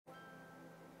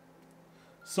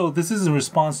So this is in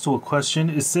response to a question.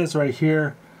 It says right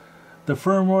here, the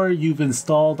firmware you've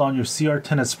installed on your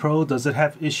CR10S Pro, does it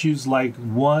have issues like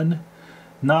 1,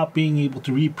 not being able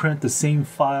to reprint the same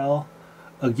file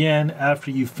again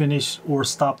after you finish or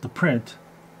stop the print?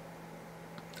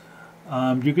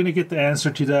 You're going to get the answer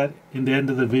to that in the end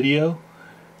of the video.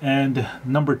 And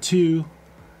number 2,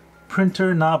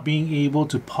 printer not being able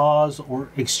to pause or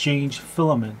exchange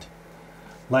filament.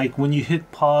 Like when you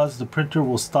hit pause, the printer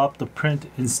will stop the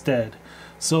print instead.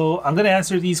 So I'm going to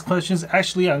answer these questions.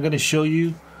 Actually, I'm going to show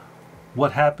you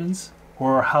what happens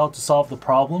or how to solve the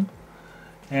problem.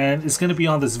 And it's going to be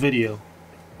on this video.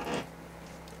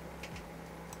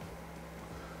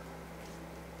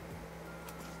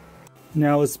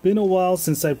 Now, it's been a while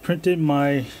since I printed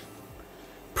my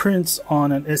prints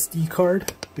on an SD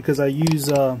card because I use,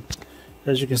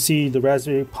 as you can see, the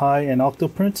Raspberry Pi and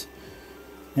Octoprint.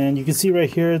 And you can see right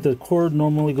here, the cord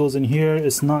normally goes in here.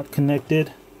 It's not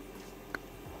connected.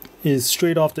 It's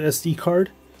straight off the SD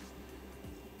card.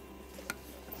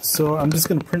 So I'm just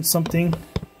going to print something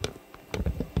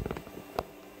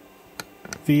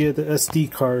via the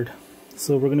SD card.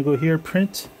 So we're going to go here,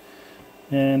 print.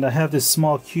 And I have this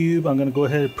small cube. I'm going to go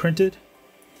ahead and print it.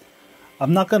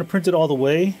 I'm not going to print it all the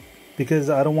way because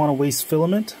I don't want to waste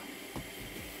filament.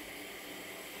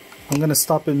 I'm going to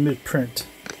stop in mid-print.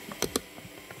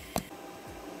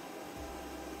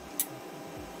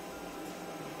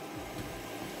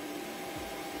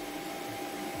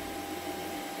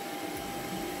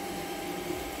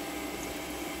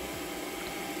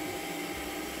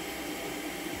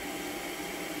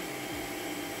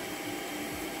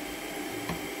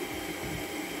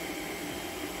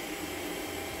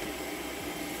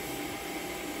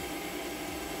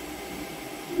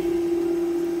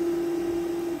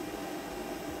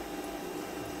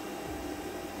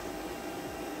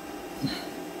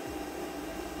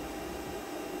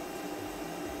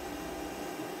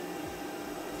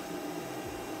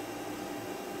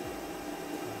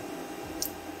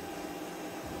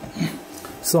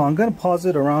 So I'm going to pause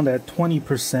it around at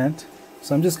 20%.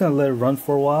 So I'm just going to let it run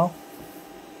for a while.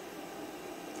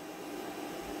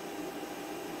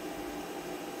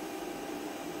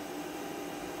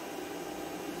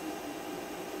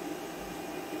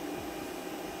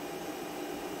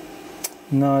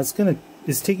 No,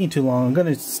 it's taking too long. I'm going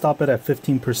to stop it at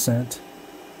 15%.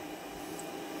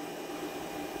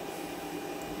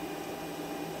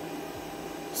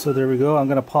 So there we go. I'm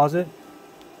going to pause it.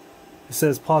 It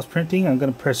says pause printing. I'm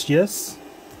going to press yes.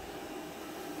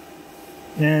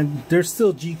 And there's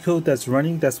still G code that's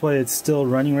running. That's why it's still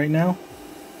running right now.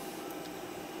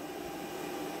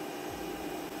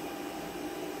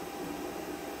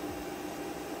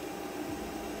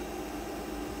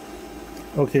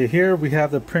 Okay, here we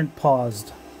have the print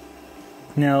paused.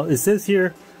 Now it says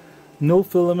here, no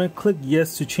filament. Click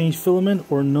yes to change filament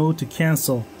or no to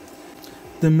cancel.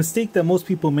 The mistake that most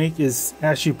people make is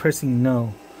actually pressing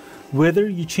no. Whether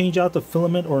you change out the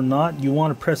filament or not, you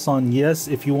want to press on yes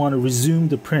if you want to resume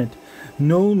the print.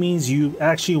 No means you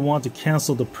actually want to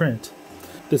cancel the print.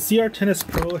 The CR10S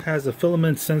Pro has a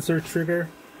filament sensor trigger,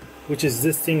 which is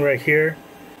this thing right here.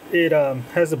 It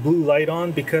has a blue light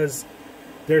on because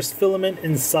there's filament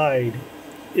inside.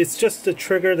 It's just a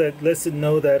trigger that lets it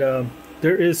know that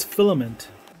there is filament.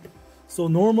 So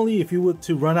normally if you were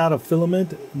to run out of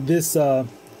filament, this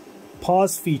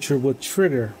pause feature would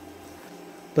trigger.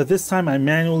 But this time I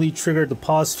manually triggered the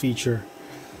pause feature.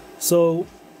 So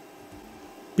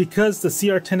because the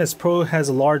CR10S Pro has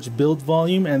a large build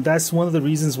volume, and that's one of the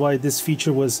reasons why this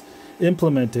feature was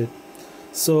implemented.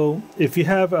 So if you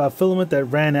have a filament that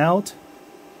ran out,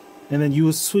 and then you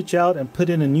will switch out and put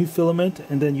in a new filament,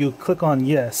 and then you click on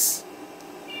yes,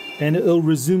 and it'll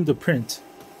resume the print.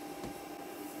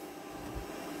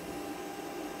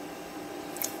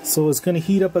 So it's going to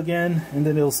heat up again, and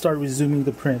then it'll start resuming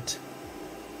the print.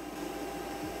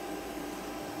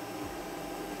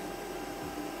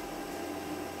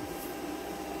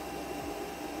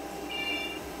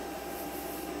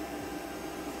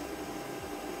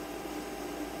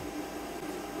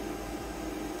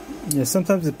 Yeah,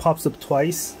 sometimes it pops up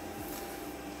twice,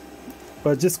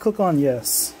 but just click on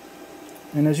yes,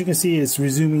 and as you can see, it's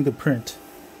resuming the print.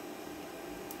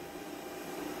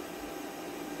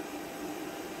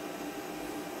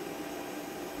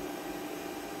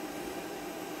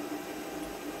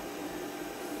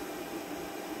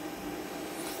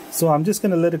 So I'm just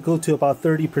going to let it go to about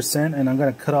 30%, and I'm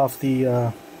going to cut off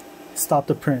the stop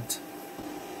the print.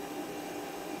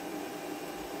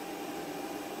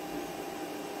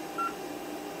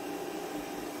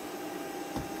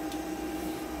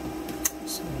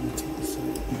 So let me take this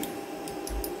out.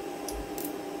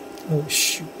 Oh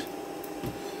shoot.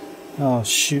 Oh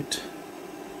shoot.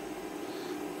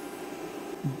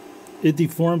 It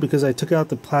deformed because I took out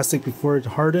the plastic before it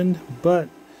hardened, but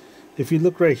if you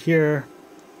look right here,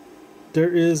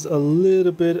 there is a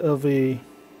little bit of a,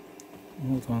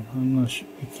 hold on, I'm not sure,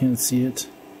 you can't see it.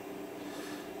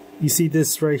 You see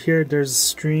this right here, there's a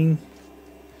string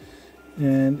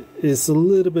and it's a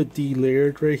little bit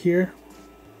delayered right here.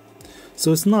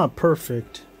 So it's not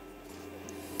perfect.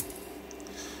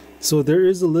 So there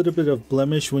is a little bit of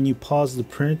blemish when you pause the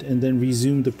print and then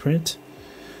resume the print.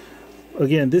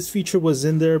 Again, this feature was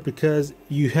in there because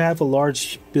you have a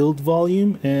large build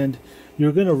volume and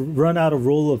you're going to run out of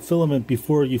roll of filament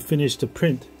before you finish the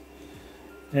print.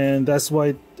 And that's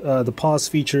why the pause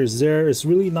feature is there. It's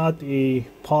really not a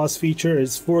pause feature,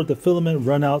 it's for the filament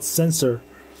runout sensor.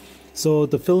 So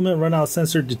the filament runout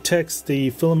sensor detects the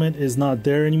filament is not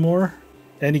there anymore,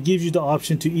 and it gives you the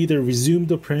option to either resume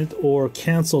the print or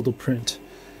cancel the print.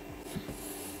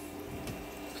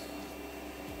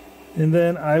 And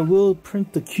then I will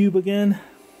print the cube again.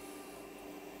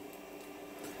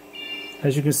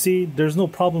 As you can see, there's no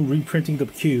problem reprinting the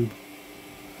cube.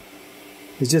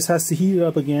 It just has to heat it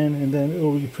up again and then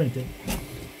it'll reprint it.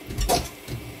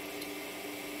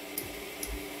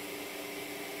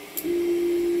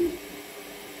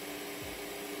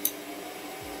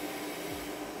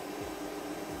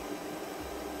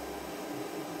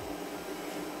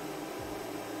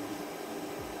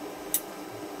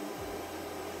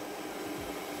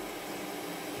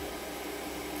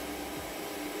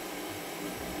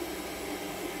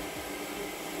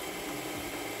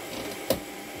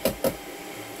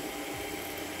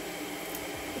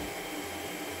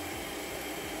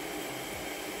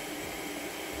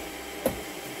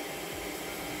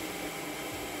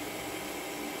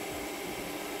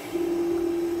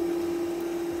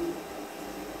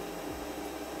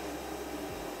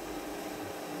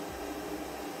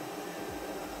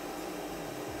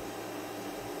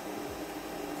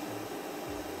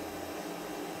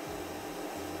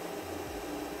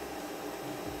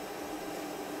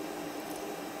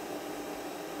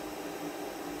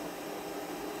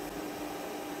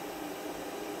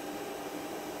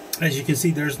 As you can see,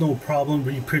 there's no problem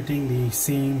reprinting the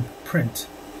same print.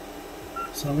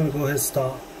 So I'm going to go ahead and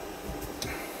stop.